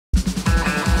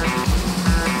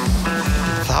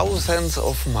thousands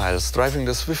of miles driving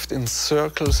the Swift in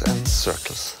circles and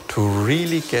circles to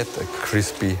really get a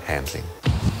crispy handling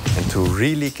and to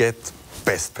really get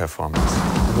best performance.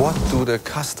 What do the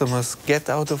customers get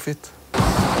out of it?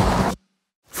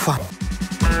 Fun.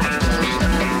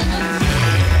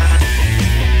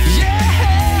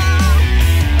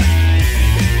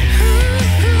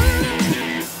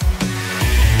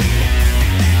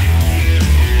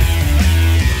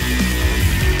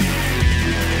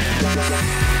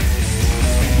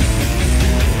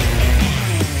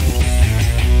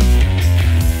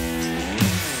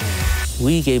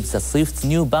 We gave the Swift's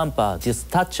new bumper this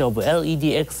touch of LED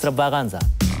extravaganza.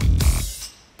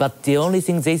 But the only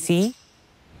thing they see?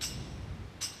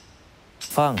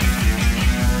 Fun.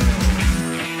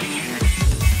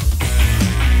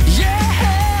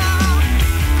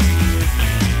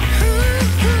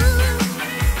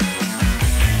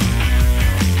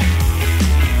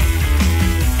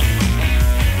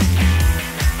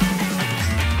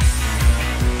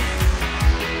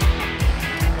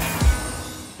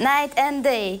 Night and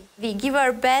day, we give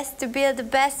our best to build the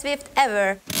best Swift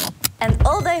ever. And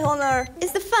all they honor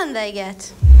is the fun they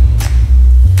get.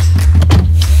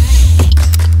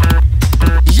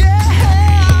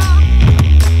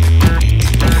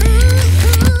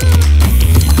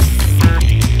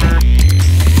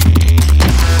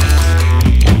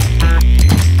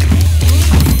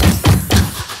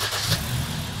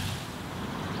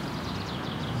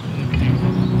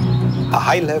 A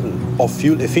high level of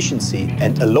fuel efficiency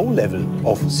and a low level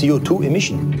of CO2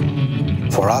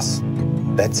 emission. For us,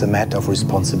 that's a matter of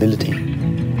responsibility.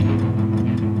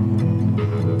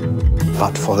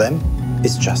 But for them,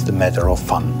 it's just a matter of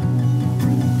fun.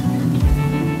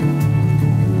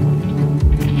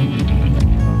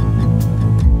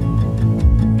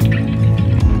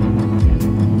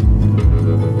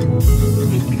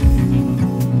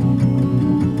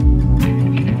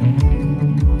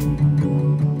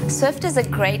 Swift is a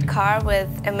great car with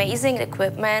amazing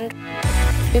equipment.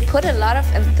 We put a lot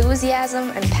of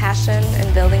enthusiasm and passion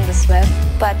in building the Swift,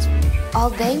 but all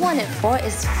they want it for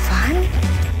is fun.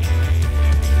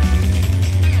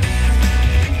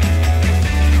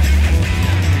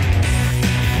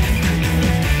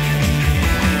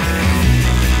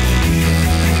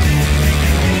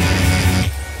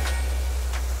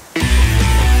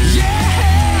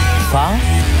 Fun?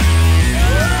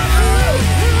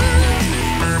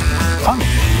 Fun.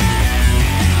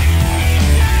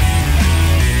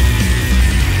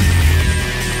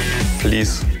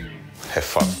 Please have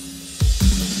fun.